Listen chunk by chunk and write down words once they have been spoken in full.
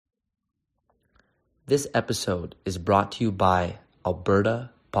This episode is brought to you by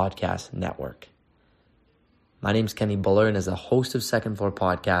Alberta Podcast Network. My name is Kenny Buller, and as the host of Second Floor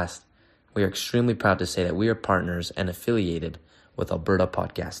Podcast, we are extremely proud to say that we are partners and affiliated with Alberta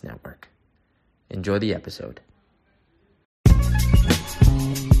Podcast Network. Enjoy the episode.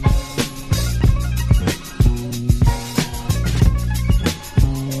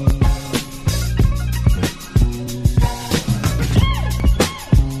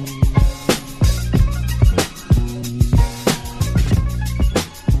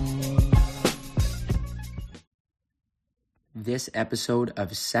 This episode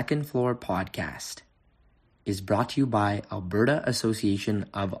of Second Floor Podcast is brought to you by Alberta Association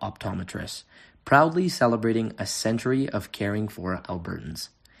of Optometrists, proudly celebrating a century of caring for Albertans.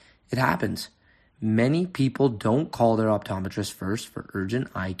 It happens. Many people don't call their optometrist first for urgent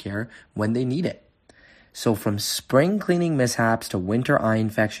eye care when they need it. So from spring cleaning mishaps to winter eye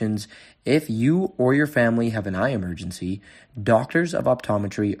infections, if you or your family have an eye emergency, doctors of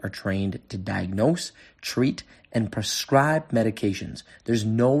optometry are trained to diagnose, treat, and prescribe medications. There's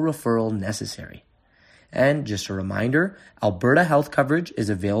no referral necessary. And just a reminder, Alberta health coverage is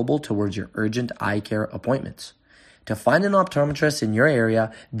available towards your urgent eye care appointments. To find an optometrist in your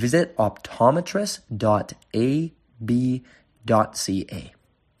area, visit optometrist.ab.ca.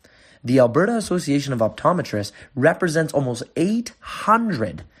 The Alberta Association of Optometrists represents almost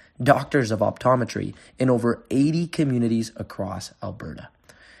 800 doctors of optometry in over 80 communities across Alberta.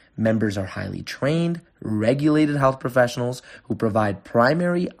 Members are highly trained, regulated health professionals who provide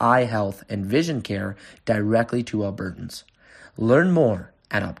primary eye health and vision care directly to Albertans. Learn more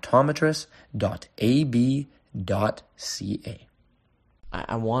at optometrist.ab.ca.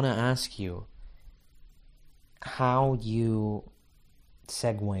 I want to ask you how you,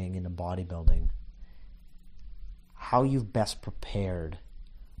 segueing into bodybuilding, how you've best prepared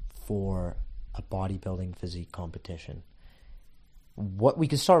for a bodybuilding physique competition. What we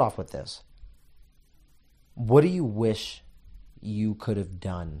could start off with this. What do you wish you could have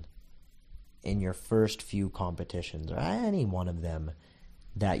done in your first few competitions, or any one of them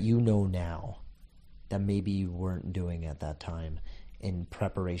that you know now that maybe you weren't doing at that time in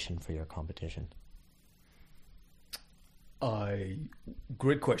preparation for your competition?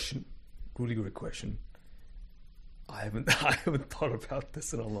 Great question. Really great question. I haven't thought about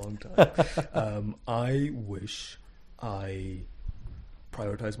this in a long time. I wish I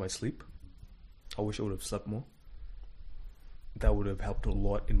prioritized my sleep. I wish I would have slept more. That would have helped a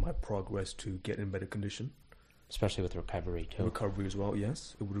lot in my progress to get in better condition. Especially with recovery too. Recovery as well,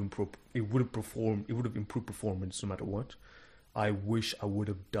 yes. It would have improved performance no matter what. I wish I would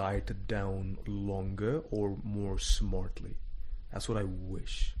have dieted down longer or more smartly. That's what I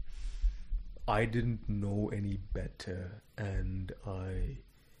wish. I didn't know any better, and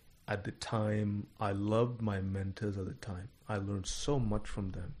at the time, I loved my mentors at the time. I learned so much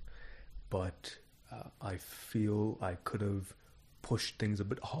from them, but I feel I could have pushed things a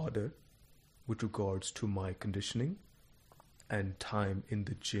bit harder with regards to my conditioning and time in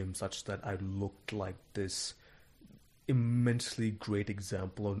the gym, such that I looked like this immensely great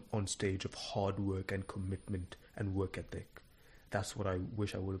example on stage of hard work and commitment and work ethic. That's what I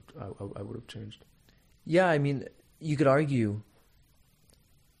wish I would have changed. Yeah, I mean, you could argue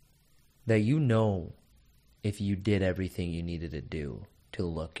that if you did everything you needed to do to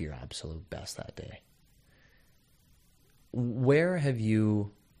look your absolute best that day. Where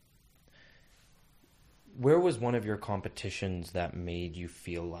was one of your competitions that made you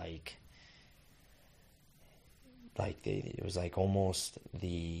feel like it was like almost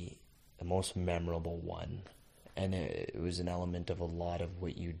the most memorable one, and it was an element of a lot of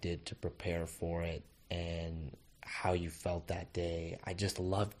what you did to prepare for it and how you felt that day? I just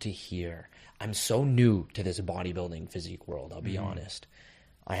love to hear. I'm so new to this bodybuilding physique world, I'll be honest.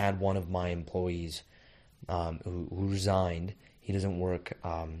 I had one of my employees who resigned. He doesn't work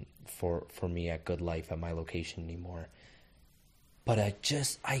for me at Good Life at my location anymore. But I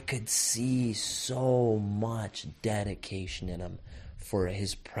could see so much dedication in him for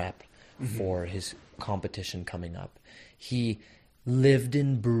his prep, for his competition coming up. He lived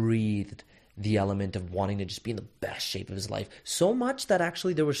and breathed the element of wanting to just be in the best shape of his life. So much that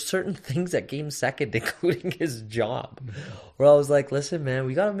actually there were certain things that came second, including his job, where I was like, listen, man,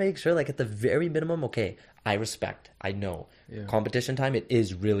 we got to make sure, like, at the very minimum, okay, I know. Yeah. Competition time, it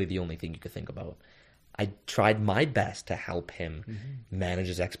is really the only thing you could think about. I tried my best to help him manage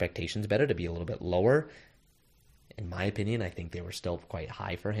his expectations better, to be a little bit lower. In my opinion, I think they were still quite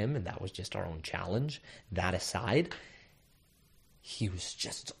high for him, and that was just our own challenge. That aside, he was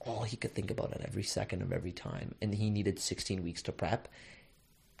just all he could think about at every second of every time, and he needed 16 weeks to prep.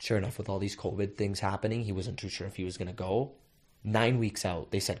 Sure enough, with all these COVID things happening, he wasn't too sure if he was going to go. 9 weeks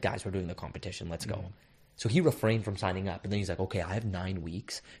out, they said, guys, we're doing the competition. Let's go. So he refrained from signing up. And then he's like, okay, I have 9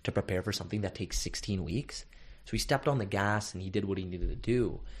 weeks to prepare for something that takes 16 weeks. So he stepped on the gas and he did what he needed to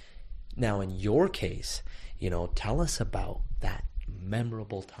do. Now, in your case, tell us about that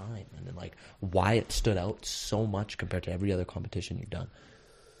memorable time and then like why it stood out so much compared to every other competition you've done.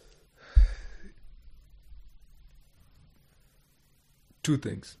 Two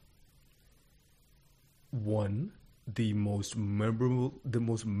things. One, the most memorable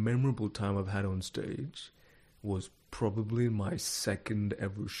time I've had on stage was probably my second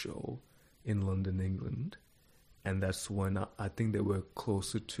ever show in London, England. And that's when I think there were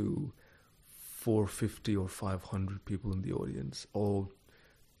closer to 450 or 500 people in the audience, all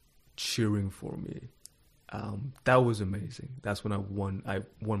cheering for me. That was amazing. That's when I won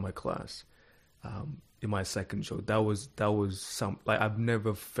my class. In my second show, that was some, like, I've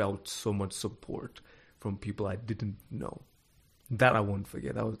never felt so much support from people I didn't know. That I won't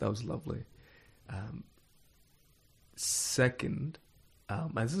forget. That was lovely. Second,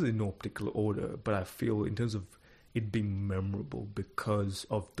 and this is in no particular order, but I feel in terms of it being memorable because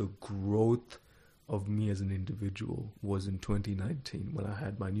of the growth of me as an individual was in 2019 when I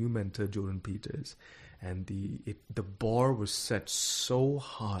had my new mentor Jordan Peters, and the bar was set so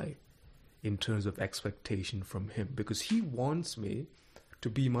high in terms of expectation from him because he wants me to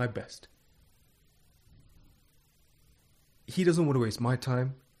be my best. He doesn't want to waste my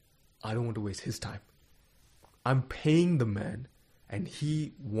time. I don't want to waste his time. I'm paying the man and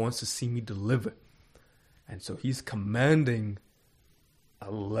he wants to see me deliver. And so he's commanding a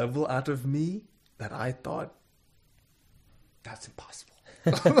level out of me that I thought, that's impossible.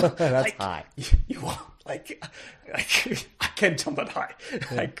 That's high. You are like I can't jump that high.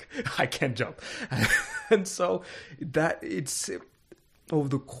 Yeah. I can't jump. And so that it's over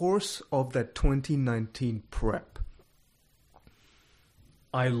the course of that 2019 prep,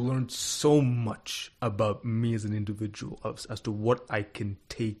 I learned so much about me as an individual as to what I can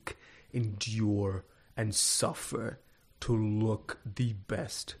take, endure, and suffer to look the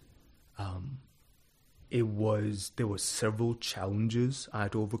best. There were several challenges I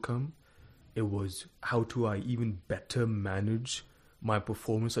had to overcome. It was how do I even better manage my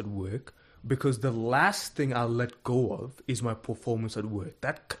performance at work, because the last thing I'll let go of is my performance at work.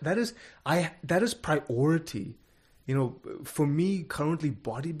 That is priority. For me currently,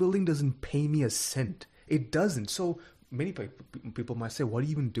 bodybuilding doesn't pay me a cent. It doesn't. So many people might say, why do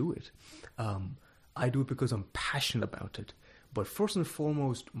you even do it? I do it because I'm passionate about it. But first and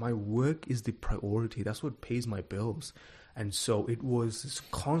foremost, my work is the priority. That's what pays my bills. And so it was this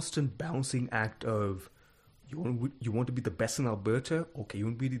constant balancing act of, you want to be the best in Alberta? Okay, you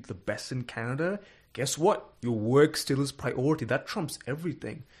want to be the best in Canada? Guess what? Your work still is priority. That trumps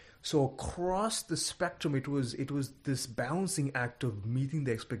everything. So across the spectrum, it was this balancing act of meeting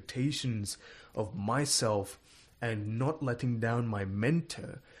the expectations of myself and not letting down my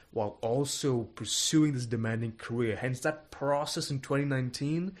mentor while also pursuing this demanding career. Hence, that process in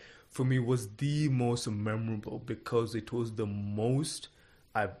 2019 for me was the most memorable because it was the most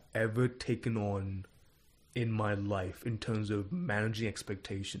I've ever taken on in my life in terms of managing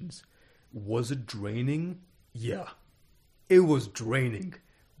expectations. Was it draining? Yeah, it was draining.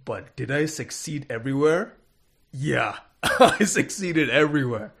 But did I succeed everywhere? Yeah, I succeeded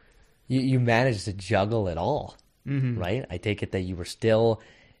everywhere. You managed to juggle it all, right? I take it that you were still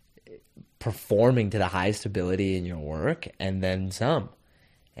performing to the highest ability in your work and then some.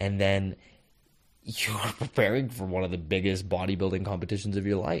 And then you were preparing for one of the biggest bodybuilding competitions of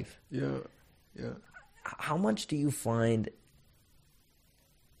your life. Yeah. How much do you find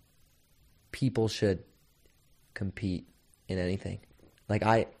people should compete in anything? Like,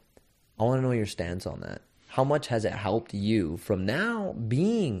 I want to know your stance on that. How much has it helped you from now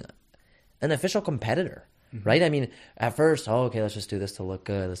being an official competitor, right? I mean, at first, okay, let's just do this to look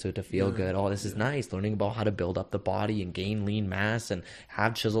good. Let's do it to feel good. Oh, this is nice. Learning about how to build up the body and gain lean mass and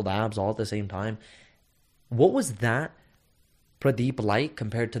have chiseled abs all at the same time. What was that Pradeep like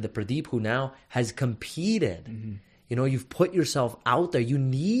compared to the Pradeep who now has competed? You've put yourself out there. You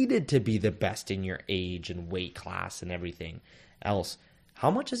needed to be the best in your age and weight class and everything else. How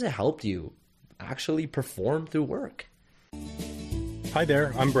much has it helped you actually perform through work? Hi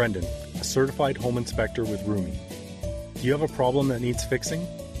there, I'm Brendan, a certified home inspector with Rumi. Do you have a problem that needs fixing?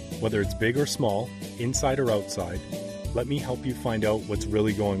 Whether it's big or small, inside or outside, let me help you find out what's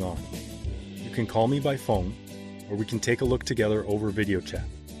really going on. You can call me by phone, or we can take a look together over video chat.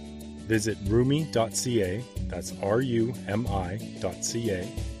 Visit rumi.ca, that's RUMI.ca,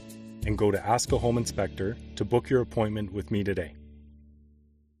 and go to Ask a Home Inspector to book your appointment with me today.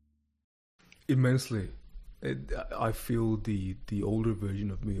 Immensely. I feel the older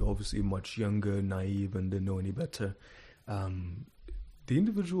version of me, obviously much younger, naive, and didn't know any better. The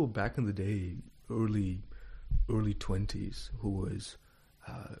individual back in the day, early 20s, who was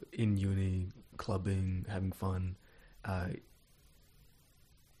in uni, clubbing, having fun,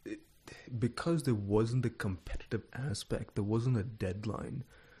 because there wasn't the competitive aspect, there wasn't a deadline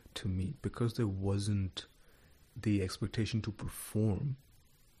to meet, because there wasn't the expectation to perform,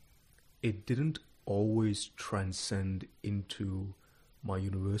 it didn't always transcend into my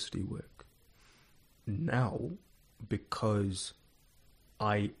university work. Now, because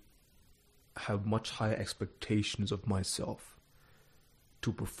I have much higher expectations of myself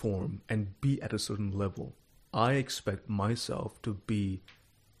to perform and be at a certain level, I expect myself to be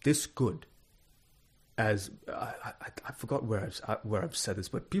this good. As I forgot where I've said this,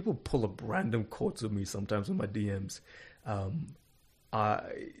 but people pull up random quotes of me sometimes in my DMs.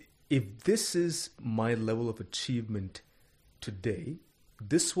 If this is my level of achievement today,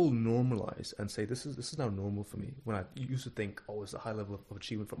 this will normalize and say this is now normal for me. When I used to think, oh, it's a high level of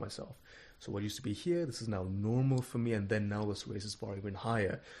achievement for myself. So what used to be here, this is now normal for me, and then now let's raise this bar even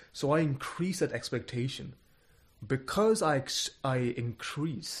higher. So I increase that expectation. Because I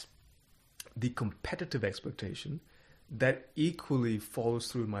increase the competitive expectation, that equally follows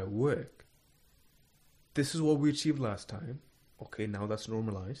through in my work. This is what we achieved last time. Okay, now that's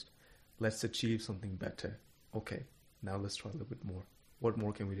normalized. Let's achieve something better. Okay, now let's try a little bit more. What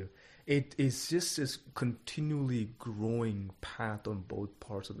more can we do? It is just this continually growing path on both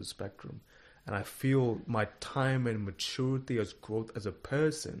parts of the spectrum. And I feel my time and maturity as growth as a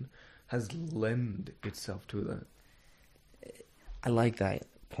person has lent itself to that. I like that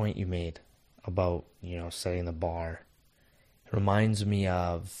point you made about, setting the bar. It reminds me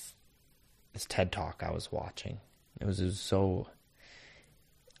of this TED Talk I was watching. It was so...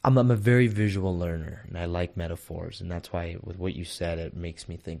 I'm a very visual learner, and I like metaphors, and that's why with what you said, it makes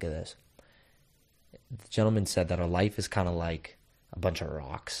me think of this. The gentleman said that our life is kind of like a bunch of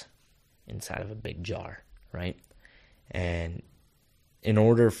rocks inside of a big jar, right? And in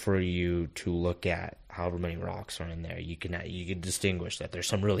order for you to look at however many rocks are in there, you can distinguish that there's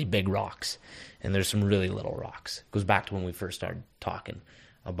some really big rocks and there's some really little rocks. It goes back to when we first started talking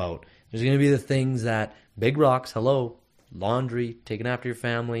about there's going to be the things that big rocks, hello, laundry, taking after your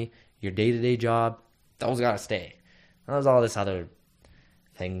family, your day-to-day job, those got to stay. And there's all this other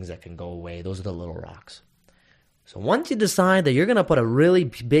things that can go away. Those are the little rocks. So once you decide that you're going to put a really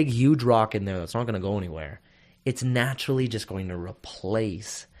big, huge rock in there that's not going to go anywhere, it's naturally just going to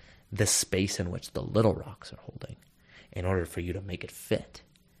replace the space in which the little rocks are holding in order for you to make it fit.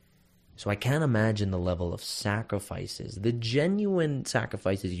 So I can't imagine the level of sacrifices, the genuine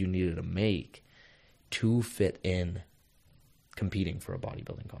sacrifices you needed to make to fit in competing for a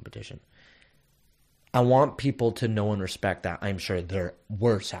bodybuilding competition. I want people to know and respect that. I'm sure there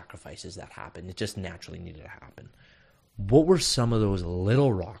were sacrifices that happened. It just naturally needed to happen. What were some of those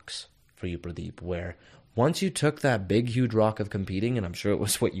little rocks for you, Pradeep, where once you took that big, huge rock of competing, and I'm sure it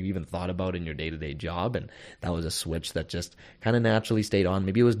was what you even thought about in your day-to-day job, and that was a switch that just kind of naturally stayed on.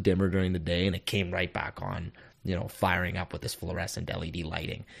 Maybe it was dimmer during the day, and it came right back on, firing up with this fluorescent LED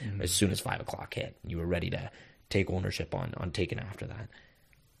lighting as soon as 5 o'clock hit. You were ready to take ownership on taking after that.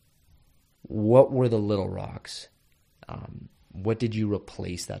 What were the little rocks? What did you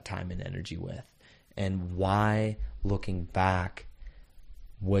replace that time and energy with? And why, looking back,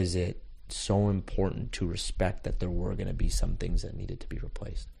 was it so important to respect that there were going to be some things that needed to be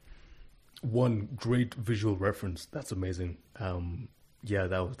replaced? One great visual reference. That's amazing. Yeah,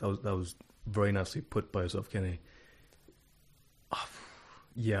 that was very nicely put by yourself, Kenny.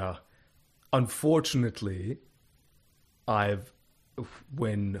 Yeah, unfortunately,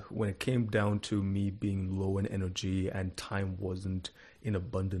 when it came down to me being low in energy and time wasn't in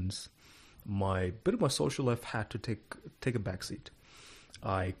abundance, my social life had to take a backseat.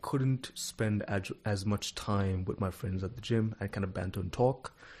 I couldn't spend as much time with my friends at the gym and kind of banter and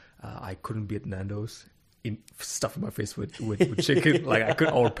talk. I couldn't be at Nando's stuffing my face with chicken. Like I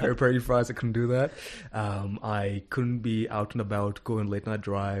couldn't, or peri-peri fries. I couldn't do that. I couldn't be out and about, going late night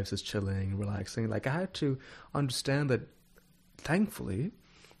drives, just chilling, relaxing. Like I had to understand that. Thankfully,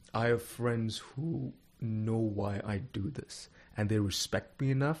 I have friends who know why I do this, and they respect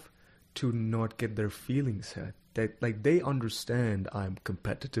me enough to not get their feelings hurt. That they understand I'm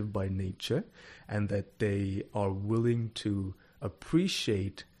competitive by nature, and that they are willing to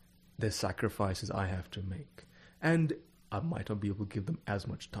appreciate the sacrifices I have to make. And I might not be able to give them as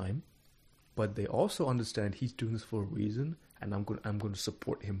much time, but they also understand he's doing this for a reason, and I'm going to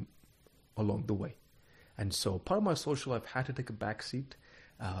support him along the way. And so part of my social life had to take a backseat.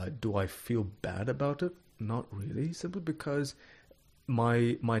 Do I feel bad about it? Not really, simply because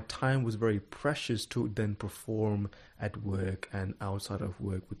my time was very precious to then perform at work and outside of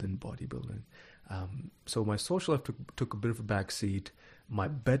work within bodybuilding. So my social life took a bit of a backseat. My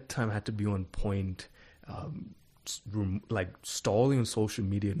bedtime had to be on point. Like stalling on social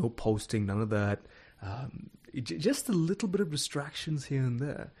media, no posting, none of that. Just a little bit of distractions here and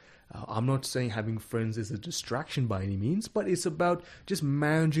there. I'm not saying having friends is a distraction by any means, but it's about just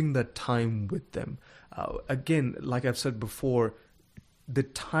managing that time with them. Again, like I've said before, the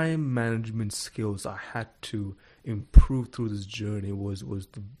time management skills I had to improve through this journey was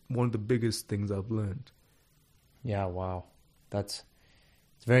one of the biggest things I've learned. Yeah, wow. It's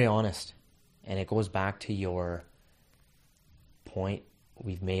very honest. And it goes back to your point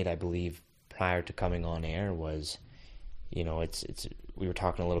we've made, I believe, prior to coming on air was, we were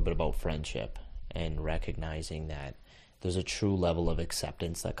talking a little bit about friendship and recognizing that there's a true level of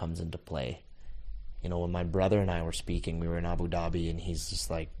acceptance that comes into play. When my brother and I were speaking, we were in Abu Dhabi, and he's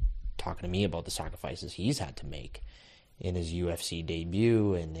just like talking to me about the sacrifices he's had to make in his UFC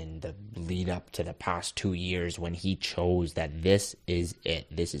debut and in the lead up to the past 2 years when he chose that this is it.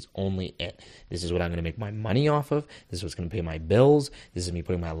 This is only it. This is what I'm going to make my money off of. This is what's going to pay my bills. This is me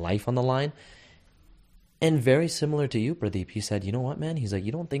putting my life on the line. And very similar to you, Pradeep, he said, you know what, man? He's like,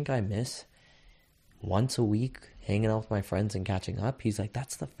 you don't think I miss once a week hanging out with my friends and catching up? He's like,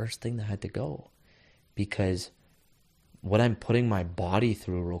 that's the first thing that had to go. Because what I'm putting my body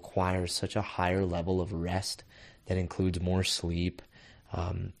through requires such a higher level of rest that includes more sleep,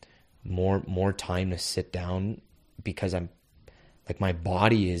 more time to sit down, because I'm like, my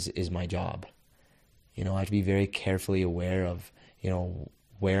body is my job. I have to be very carefully aware of,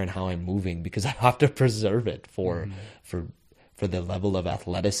 where and how I'm moving, because I have to preserve it for the level of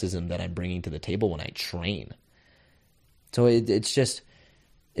athleticism that I'm bringing to the table when I train. So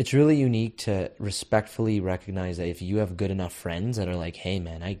it's really unique to respectfully recognize that if you have good enough friends that are like, hey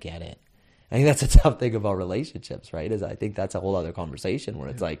man, I get it. I think that's a tough thing about relationships, right? I think that's a whole other conversation where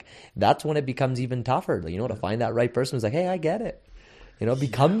it's like, that's when it becomes even tougher, to find that right person who's like, hey, I get it. It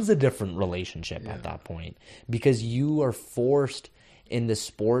becomes a different relationship at that point, because you are forced in the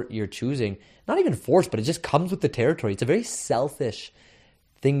sport you're choosing, not even forced, but it just comes with the territory. It's a very selfish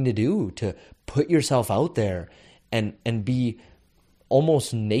thing to do, to put yourself out there and be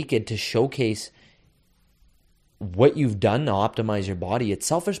almost naked to showcase what you've done to optimize your body. It's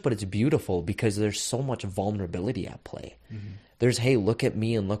selfish, but it's beautiful because there's so much vulnerability at play. There's, hey, look at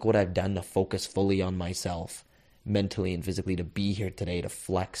me and look what I've done to focus fully on myself mentally and physically, to be here today, to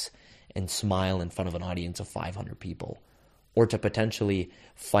flex and smile in front of an audience of 500 people, or to potentially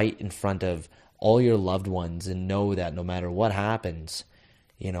fight in front of all your loved ones and know that no matter what happens,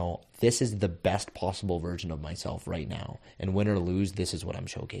 this is the best possible version of myself right now. And win or lose, this is what I'm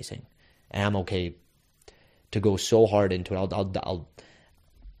showcasing. And I'm okay to go so hard into it.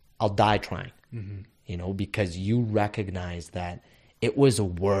 I'll die trying, because you recognize that it was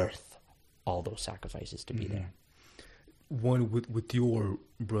worth all those sacrifices to be there. One with your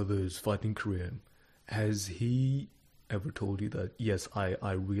brother's fighting career, has he ever told you that, yes,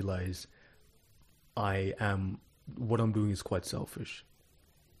 I realize what I'm doing is quite selfish?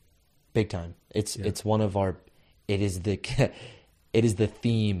 Big time. It's one of our, it is the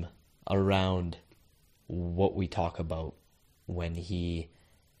theme around what we talk about when he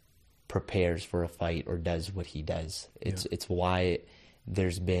prepares for a fight or does what he does. It's why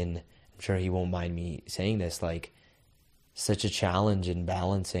there's been, I'm sure he won't mind me saying this, like, such a challenge in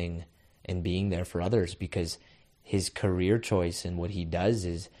balancing and being there for others, because his career choice and what he does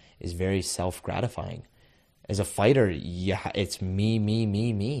is very self-gratifying. As a fighter, it's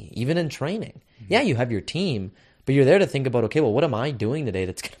me. Even in training. Yeah, you have your team, but you're there to think about, okay, well, what am I doing today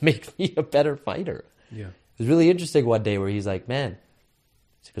that's going to make me a better fighter? Yeah. It was really interesting one day where he's like, man,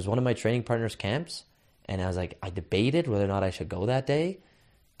 it was one of my training partners' camps, and I was like, I debated whether or not I should go that day,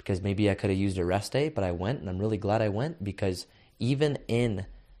 because maybe I could have used a rest day, but I went, and I'm really glad I went, because even in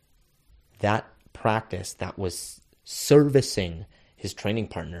that practice that was servicing his training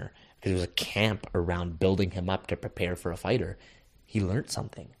partner, because it was a camp around building him up to prepare for a fighter, he learned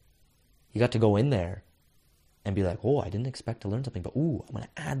something. He got to go in there and be like, oh, I didn't expect to learn something, but ooh, I'm going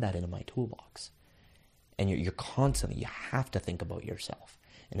to add that into my toolbox. And you're constantly, you have to think about yourself.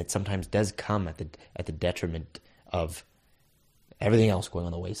 And it sometimes does come at the detriment of everything else going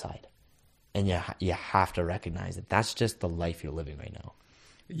on the wayside. And you have to recognize that that's just the life you're living right now.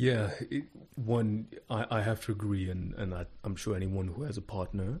 Yeah, I have to agree, and I'm sure anyone who has a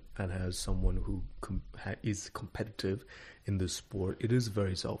partner and has someone who is competitive in this sport, it is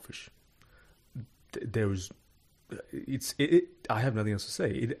very selfish. There's I have nothing else to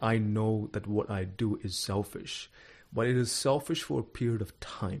say. I know that what I do is selfish, but it is selfish for a period of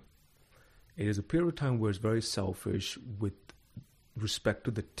time. It is a period of time where it's very selfish with respect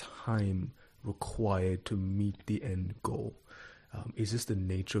to the time required to meet the end goal. It's just the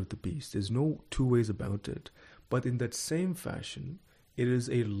nature of the beast. There's no two ways about it. But in that same fashion, it is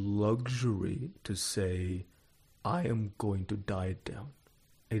a luxury to say, I am going to diet down.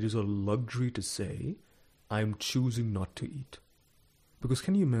 It is a luxury to say, I'm choosing not to eat. Because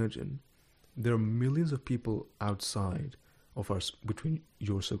can you imagine, there are millions of people outside of our, between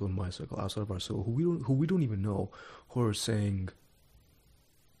your circle and my circle, outside of our circle, who we don't even know, who are saying,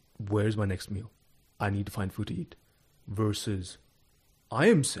 where's my next meal? I need to find food to eat. Versus, I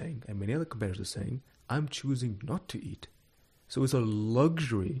am saying, and many other competitors are saying, I'm choosing not to eat. So it's a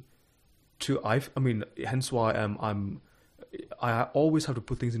luxury to, hence why I always have to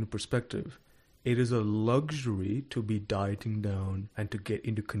put things into perspective. It is a luxury to be dieting down and to get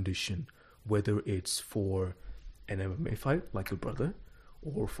into condition, whether it's for an MMA fight like your brother,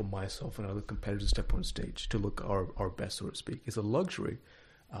 or for myself and other competitors step on stage to look our best, so to speak. It's a luxury.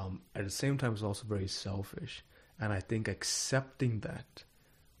 At the same time, it's also very selfish. And I think accepting that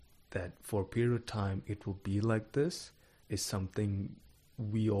for a period of time it will be like this is something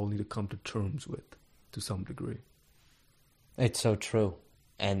we all need to come to terms with to some degree. It's so true.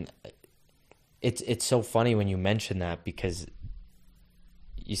 And it's so funny when you mention that, because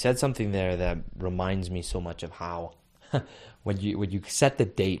you said something there that reminds me so much of how when you set the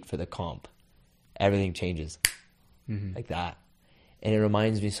date for the comp, everything changes like that. And it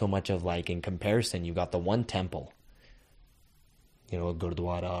reminds me so much of, like, in comparison, you've got the one temple,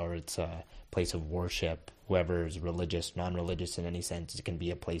 Gurdwara, or it's a place of worship, whoever is religious, non-religious in any sense. It can be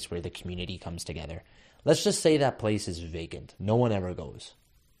a place where the community comes together. Let's just say that place is vacant. No one ever goes.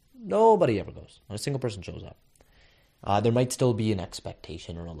 Nobody ever goes. Not a single person shows up. There might still be an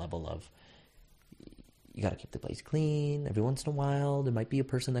expectation or a level of, you got to keep the place clean. Every once in a while, there might be a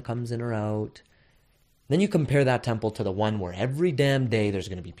person that comes in or out. Then you compare that temple to the one where every damn day there's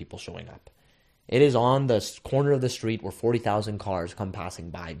going to be people showing up. It is on the corner of the street where 40,000 cars come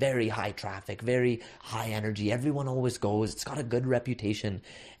passing by. Very high traffic, very high energy. Everyone always goes. It's got a good reputation.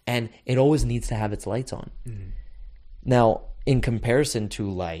 And it always needs to have its lights on. Now, in comparison to,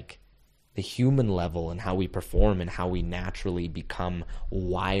 like, the human level and how we perform and how we naturally become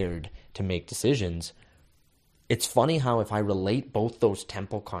wired to make decisions, it's funny how if I relate both those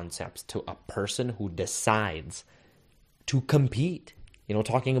temple concepts to a person who decides to compete,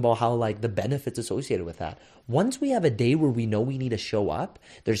 talking about how, like, the benefits associated with that. Once we have a day where we know we need to show up,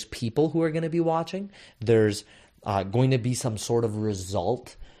 there's people who are going to be watching. There's going to be some sort of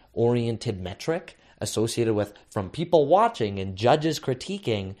result-oriented metric associated with, from people watching and judges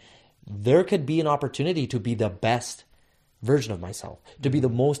critiquing, there could be an opportunity to be the best version of myself, to be the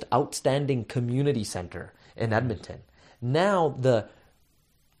most outstanding community center in Edmonton. Now, the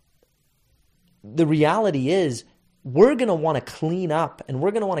reality is, we're going to want to clean up and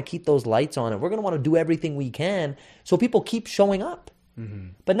we're going to want to keep those lights on and we're going to want to do everything we can so people keep showing up.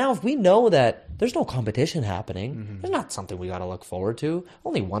 But now if we know that there's no competition happening, there's not something we got to look forward to.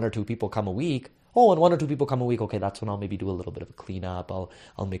 Only 1 or 2 people come a week. Oh, and 1 or 2 people come a week. Okay, that's when I'll maybe do a little bit of a cleanup. I'll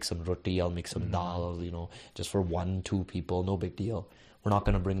make some roti, I'll make some dal, just for 1, 2 people. No big deal. We're not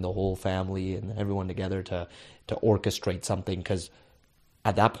going to bring the whole family and everyone together to orchestrate something, because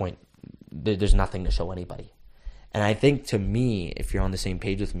at that point, there's nothing to show anybody. And I think, to me, if you're on the same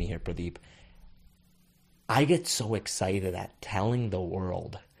page with me here, Pradeep, I get so excited at telling the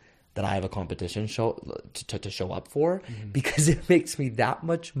world that I have a competition to show up for, because it makes me that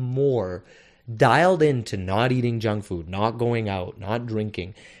much more dialed into not eating junk food, not going out, not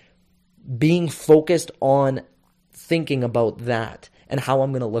drinking, being focused on thinking about that and how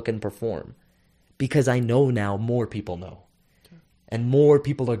I'm going to look and perform. Because I know now more people know. And more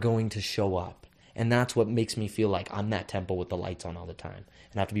people are going to show up. And that's what makes me feel like I'm that temple with the lights on all the time.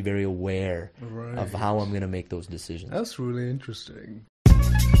 And I have to be very aware of how I'm going to make those decisions. That's really interesting.